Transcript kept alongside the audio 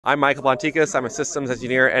I'm Michael Bonticus. I'm a systems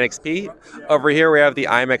engineer at NXP. Over here we have the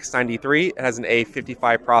i.MX 93. It has an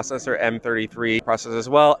A55 processor, M33 processor as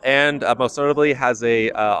well, and most notably has a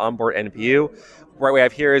onboard NPU. What we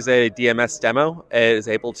have here is a DMS demo. It is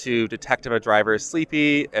able to detect if a driver is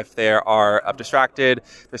sleepy, if they are distracted,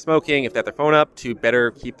 if they're smoking, if they have their phone up, to better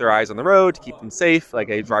keep their eyes on the road, to keep them safe. Like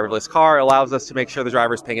a driverless car allows us to make sure the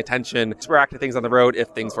driver is paying attention to react to things on the road if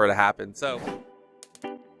things were to happen. So.